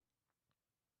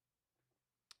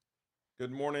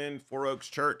Good morning, Four Oaks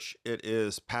Church. It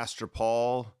is Pastor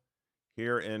Paul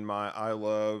here in my I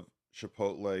Love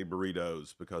Chipotle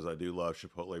Burritos because I do love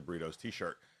Chipotle Burritos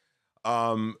t-shirt.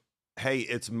 Um, hey,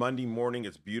 it's Monday morning.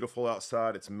 It's beautiful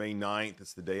outside. It's May 9th.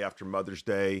 It's the day after Mother's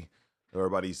Day.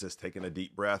 Everybody's just taking a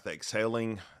deep breath,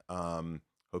 exhaling.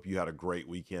 Hope you had a great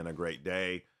weekend, a great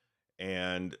day.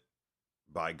 And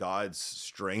by God's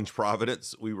strange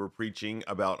providence, we were preaching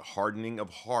about hardening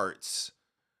of hearts,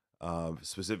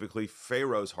 specifically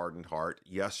Pharaoh's hardened heart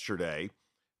yesterday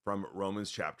from Romans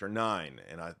chapter 9.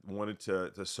 And I wanted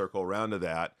to circle around to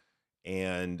that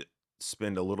and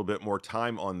spend a little bit more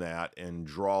time on that and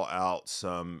draw out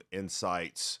some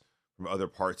insights from other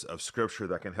parts of scripture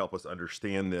that can help us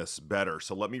understand this better.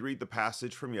 So let me read the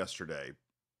passage from yesterday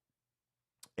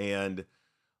and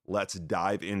let's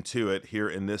dive into it here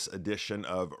in this edition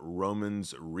of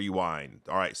Romans Rewind.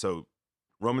 All right, so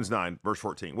Romans 9, verse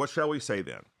 14. What shall we say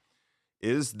then?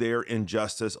 Is there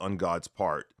injustice on God's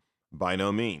part? By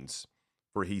no means.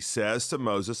 For he says to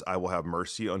Moses, I will have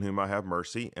mercy on whom I have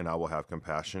mercy, and I will have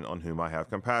compassion on whom I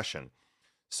have compassion.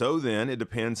 So then, it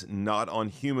depends not on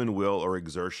human will or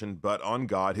exertion, but on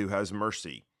God who has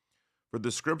mercy. For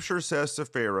the scripture says to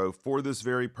Pharaoh, for this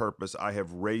very purpose I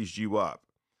have raised you up,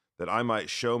 that I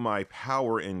might show my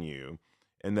power in you,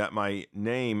 and that my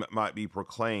name might be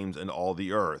proclaimed in all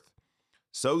the earth.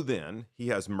 So then, he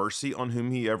has mercy on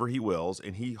whomever he wills,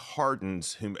 and he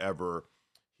hardens whomever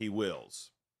he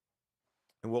wills.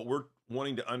 And what we're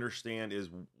wanting to understand is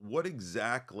what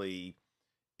exactly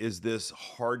is this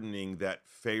hardening that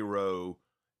Pharaoh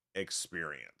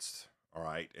experienced? All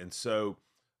right. And so,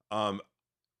 um,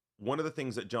 one of the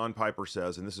things that John Piper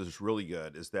says, and this is really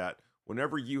good, is that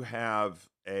whenever you have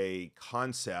a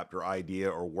concept or idea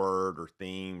or word or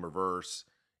theme or verse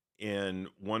in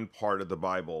one part of the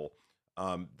Bible,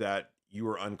 that you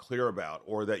are unclear about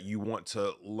or that you want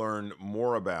to learn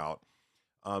more about,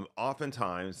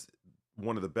 oftentimes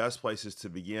one of the best places to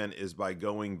begin is by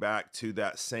going back to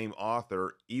that same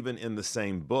author, even in the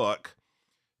same book,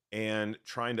 and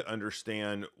trying to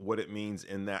understand what it means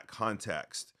in that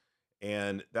context.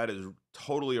 And that is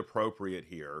totally appropriate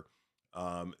here,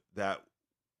 that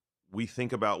we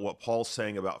think about what Paul's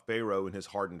saying about Pharaoh and his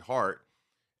hardened heart,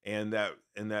 and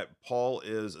that Paul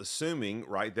is assuming,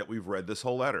 right, that we've read this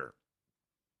whole letter.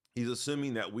 He's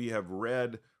assuming that we have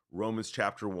read Romans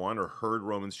chapter 1 or heard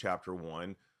Romans chapter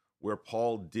 1, where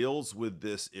Paul deals with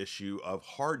this issue of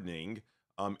hardening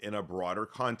in a broader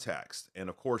context. And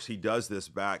of course, he does this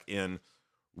back in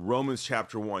Romans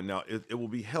chapter 1. Now, it will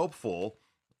be helpful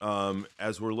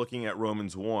as we're looking at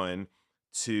Romans 1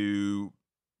 to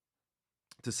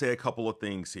say a couple of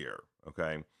things here,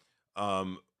 okay?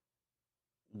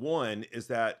 One is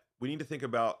that we need to think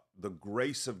about the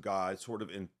grace of God sort of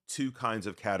in two kinds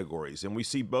of categories. And we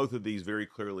see both of these very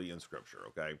clearly in scripture,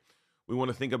 okay? We want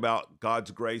to think about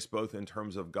God's grace both in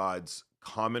terms of God's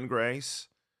common grace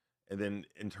and then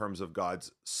in terms of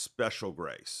God's special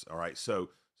grace. All right. So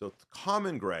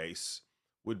common grace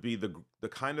would be the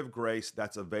kind of grace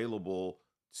that's available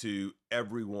to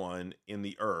everyone in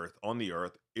the earth, on the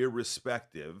earth,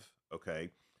 irrespective, okay,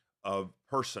 of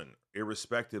person,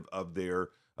 irrespective of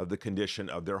the condition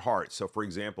of their heart. So for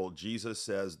example, Jesus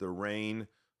says the rain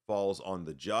falls on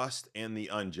the just and the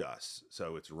unjust.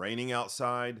 So it's raining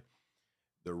outside.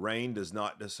 The rain does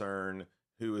not discern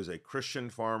who is a Christian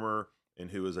farmer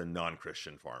and who is a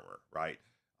non-Christian farmer, right?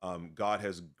 God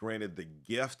has granted the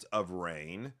gift of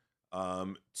rain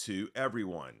to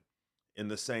everyone. In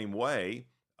the same way,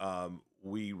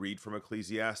 we read from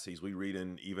Ecclesiastes, we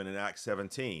read even in Acts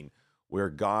 17, where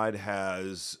God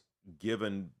has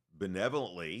given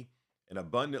benevolently and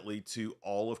abundantly to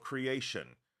all of creation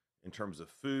in terms of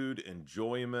food,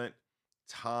 enjoyment,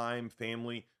 time,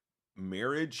 family,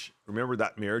 marriage. Remember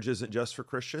that marriage isn't just for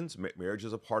Christians. Marriage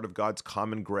is a part of God's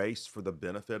common grace for the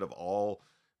benefit of all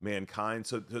mankind.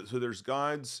 So there's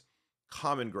God's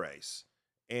common grace,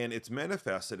 and it's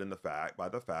manifested in by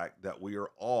the fact that we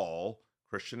are all,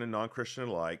 Christian and non-Christian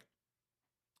alike,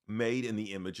 made in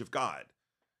the image of God.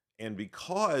 And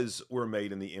because we're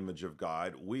made in the image of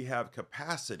God, we have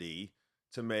capacity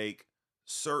to make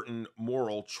certain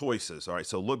moral choices. All right,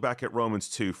 so look back at Romans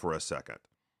 2 for a second.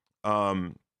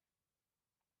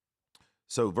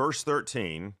 So verse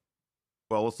 13,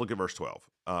 well, let's look at verse 12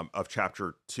 of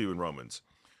chapter 2 in Romans.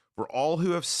 For all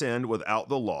who have sinned without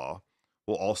the law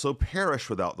will also perish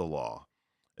without the law,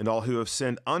 and all who have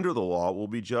sinned under the law will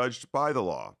be judged by the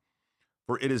law.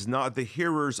 For it is not the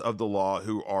hearers of the law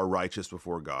who are righteous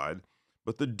before God,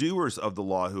 but the doers of the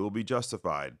law who will be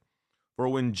justified. For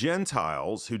when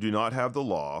Gentiles who do not have the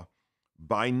law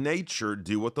by nature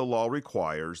do what the law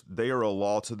requires. They are a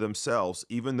law to themselves,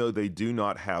 even though they do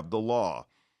not have the law.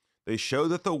 They show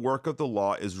that the work of the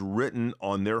law is written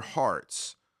on their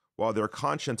hearts, while their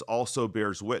conscience also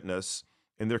bears witness,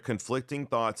 and their conflicting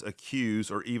thoughts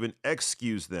accuse or even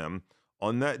excuse them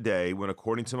on that day when,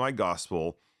 according to my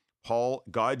gospel,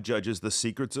 God judges the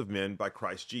secrets of men by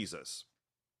Christ Jesus.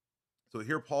 So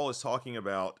here Paul is talking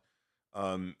about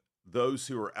those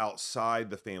who are outside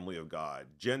the family of God,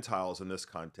 Gentiles in this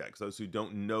context, those who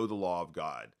don't know the law of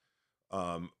God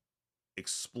um,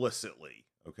 explicitly,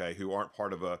 okay, who aren't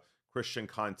part of a Christian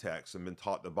context and been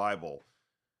taught the Bible.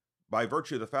 By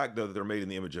virtue of the fact, though, that they're made in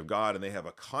the image of God and they have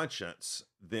a conscience,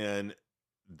 then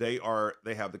they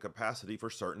have the capacity for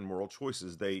certain moral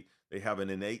choices. They have an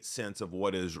innate sense of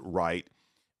what is right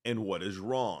and what is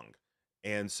wrong.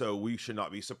 And so we should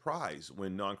not be surprised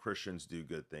when non-Christians do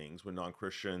good things, when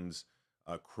non-Christians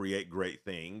create great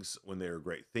things, when they're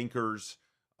great thinkers.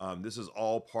 This is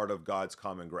all part of God's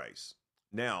common grace.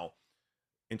 Now,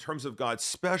 in terms of God's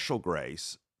special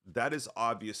grace, that is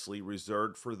obviously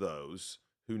reserved for those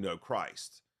who know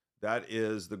Christ. That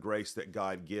is the grace that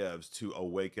God gives to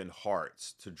awaken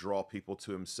hearts, to draw people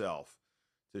to himself,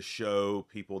 to show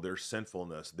people their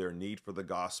sinfulness, their need for the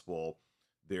gospel,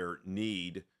 their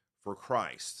need for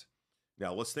Christ.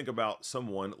 Now, let's think about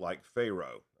someone like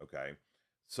Pharaoh, okay?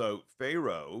 So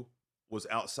Pharaoh was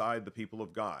outside the people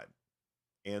of God,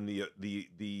 and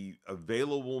the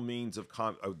available means of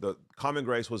the common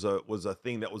grace was a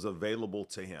thing that was available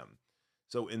to him.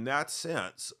 So in that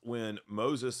sense, when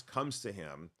Moses comes to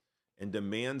him and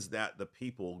demands that the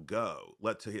people go,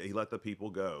 he let the people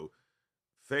go,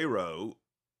 Pharaoh,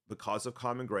 because of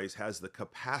common grace, has the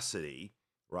capacity,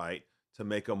 right, to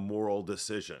make a moral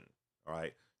decision, all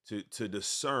right, to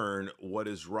discern what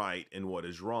is right and what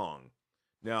is wrong.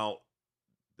 Now,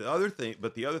 the other thing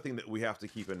that we have to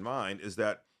keep in mind is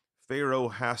that Pharaoh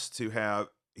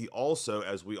he also,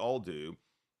 as we all do,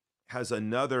 has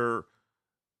another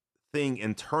thing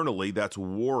internally that's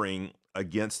warring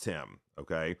against him,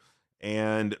 okay?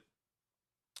 And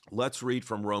let's read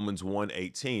from Romans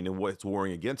 1:18, and what's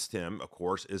warring against him, of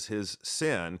course, is his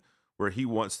sin, where he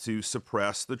wants to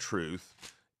suppress the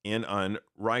truth in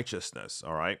unrighteousness,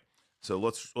 all right? So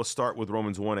let's start with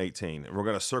Romans 1:18, and we're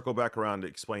going to circle back around to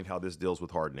explain how this deals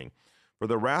with hardening. For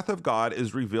the wrath of God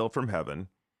is revealed from heaven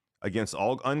against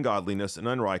all ungodliness and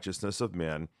unrighteousness of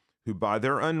men who by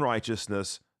their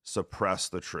unrighteousness suppress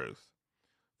the truth.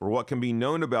 For what can be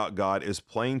known about God is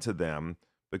plain to them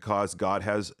because God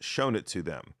has shown it to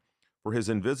them. For his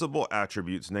invisible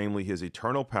attributes, namely his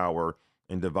eternal power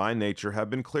and divine nature, have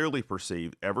been clearly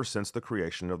perceived ever since the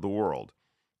creation of the world,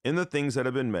 in the things that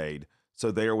have been made,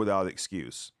 so they are without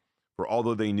excuse. For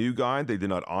although they knew God, they did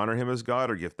not honor him as God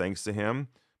or give thanks to him,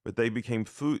 but they became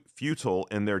futile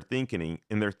in their thinking,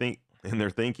 and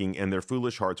their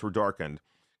foolish hearts were darkened.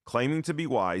 Claiming to be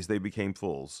wise, they became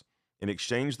fools, and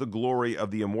exchanged the glory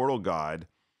of the immortal God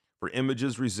for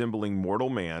images resembling mortal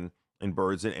man and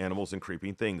birds and animals and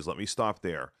creeping things. Let me stop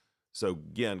there. So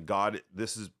again,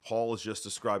 Paul is just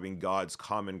describing God's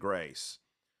common grace.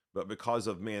 But because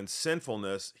of man's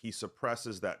sinfulness, he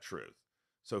suppresses that truth.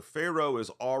 So Pharaoh is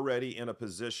already in a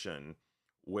position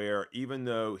where even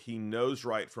though he knows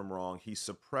right from wrong, he's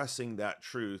suppressing that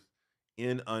truth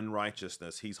in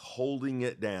unrighteousness. He's holding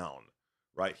it down,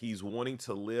 right? He's wanting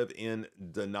to live in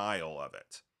denial of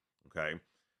it, okay?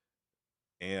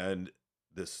 And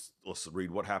let's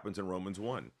read what happens in Romans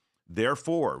 1.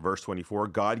 Therefore, verse 24,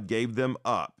 God gave them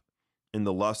up in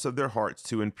the lusts of their hearts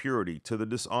to impurity, to the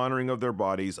dishonoring of their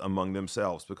bodies among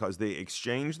themselves, because they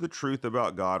exchanged the truth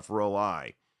about God for a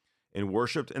lie, and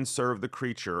worshipped and served the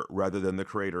creature rather than the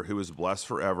Creator, who is blessed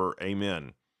forever.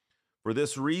 Amen. For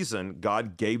this reason,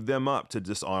 God gave them up to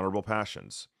dishonorable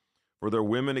passions. For their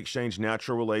women exchanged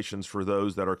natural relations for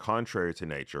those that are contrary to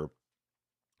nature,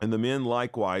 and the men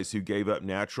likewise who gave up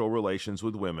natural relations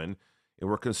with women and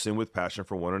were consumed with passion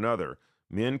for one another,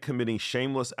 men committing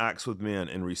shameless acts with men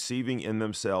and receiving in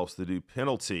themselves the due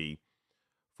penalty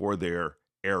for their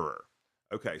error.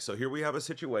 Okay, so here we have a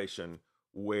situation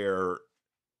where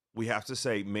we have to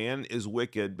say man is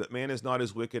wicked, but man is not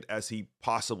as wicked as he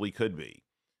possibly could be.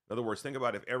 In other words, think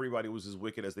about if everybody was as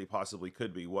wicked as they possibly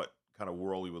could be, what kind of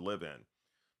world we would live in.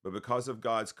 But because of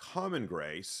God's common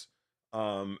grace,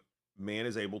 man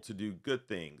is able to do good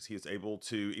things. He is able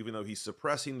to, even though he's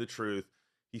suppressing the truth,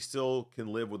 he still can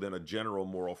live within a general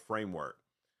moral framework.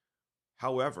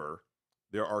 However,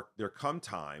 there come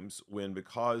times when,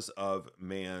 because of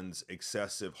man's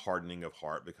excessive hardening of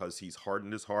heart, because he's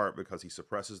hardened his heart, because he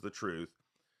suppresses the truth,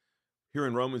 here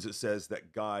in Romans it says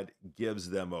that God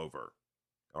gives them over.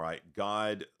 All right.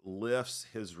 God lifts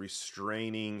his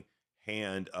restraining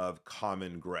hand of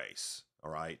common grace.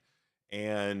 All right.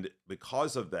 And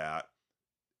because of that,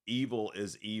 evil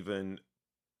is even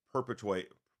perpetuate.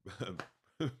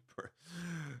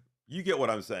 You get what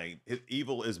I'm saying.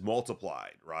 Evil is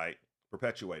multiplied, right?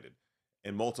 Perpetuated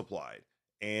and multiplied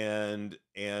and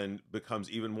becomes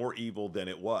even more evil than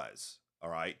it was. All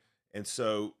right. And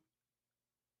so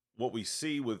what we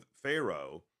see with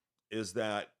Pharaoh is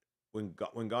that when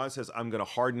God says, I'm going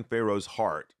to harden Pharaoh's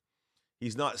heart,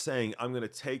 he's not saying, I'm going to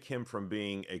take him from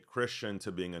being a Christian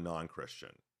to being a non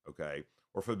Christian, okay?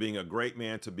 Or from being a great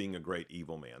man to being a great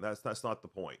evil man. That's not the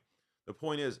point. The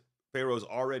point is, Pharaoh's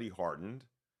already hardened,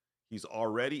 he's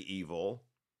already evil,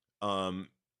 um,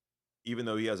 even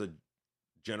though he has a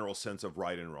general sense of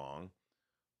right and wrong.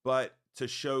 But to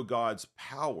show God's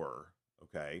power,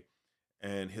 okay,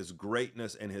 and his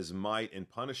greatness and his might in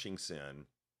punishing sin,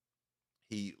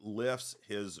 he lifts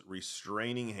his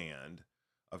restraining hand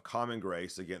of common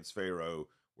grace against Pharaoh,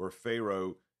 where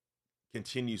Pharaoh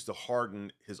continues to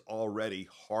harden his already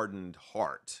hardened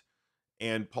heart.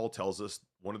 And Paul tells us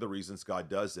one of the reasons God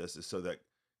does this is so that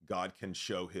God can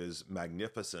show his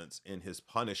magnificence in his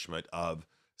punishment of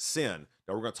sin.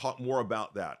 Now we're going to talk more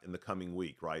about that in the coming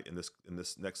week, right? In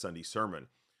this next Sunday sermon.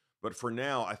 But for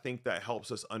now, I think that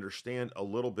helps us understand a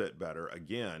little bit better.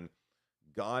 Again,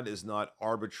 God is not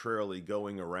arbitrarily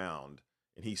going around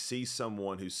and he sees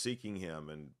someone who's seeking him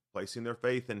and placing their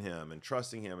faith in him and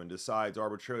trusting him and decides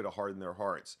arbitrarily to harden their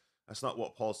hearts. That's not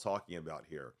what Paul's talking about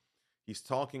here. He's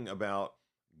talking about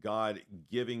God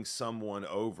giving someone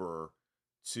over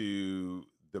to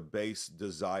the base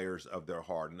desires of their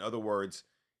heart. In other words,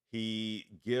 he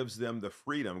gives them the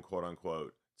freedom, quote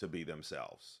unquote, to be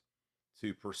themselves,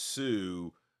 to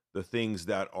pursue the things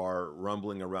that are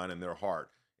rumbling around in their heart.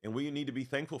 And we need to be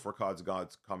thankful for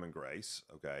God's common grace,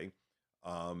 okay?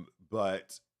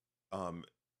 But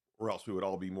or else we would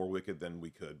all be more wicked than we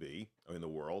could be in the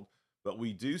world. But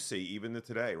we do see, even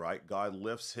today, right? God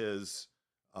lifts his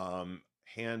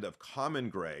hand of common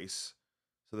grace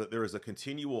so that there is a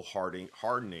continual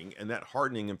hardening, and that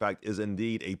hardening, in fact, is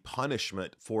indeed a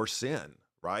punishment for sin,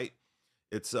 right?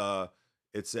 It's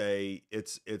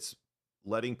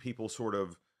letting people sort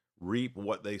of reap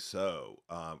what they sow,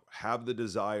 have the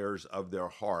desires of their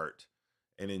heart,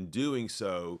 and in doing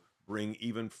so, bring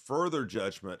even further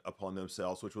judgment upon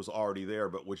themselves, which was already there,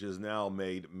 but which is now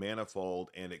made manifold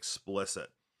and explicit.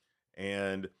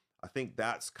 And I think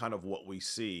that's kind of what we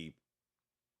see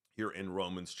here in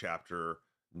Romans chapter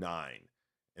 9.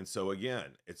 And so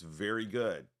again, it's very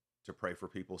good to pray for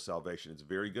people's salvation. It's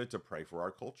very good to pray for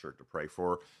our culture, to pray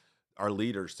for our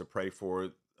leaders, to pray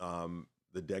for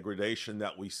the degradation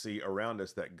that we see around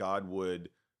us, that God would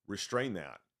restrain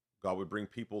that. God would bring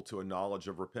people to a knowledge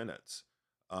of repentance.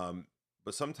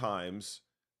 But sometimes,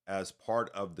 as part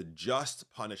of the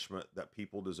just punishment that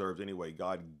people deserve anyway,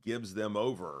 God gives them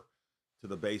over to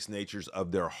the base natures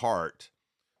of their heart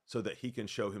so that he can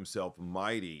show himself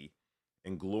mighty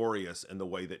and glorious in the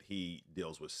way that he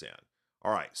deals with sin.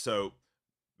 All right, so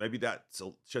maybe that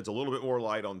sheds a little bit more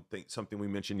light on something we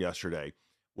mentioned yesterday.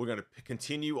 We're going to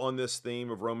continue on this theme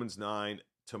of Romans 9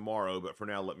 tomorrow, but for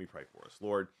now, let me pray for us.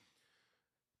 Lord,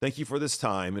 thank you for this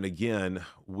time. And again,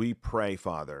 we pray,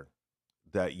 Father,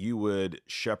 that you would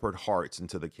shepherd hearts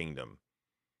into the kingdom,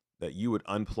 that you would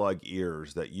unplug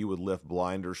ears, that you would lift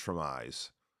blinders from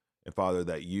eyes, and Father,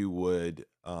 that you would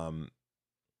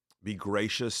be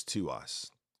gracious to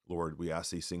us. Lord, we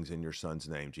ask these things in your Son's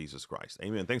name, Jesus Christ.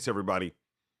 Amen. Thanks, everybody.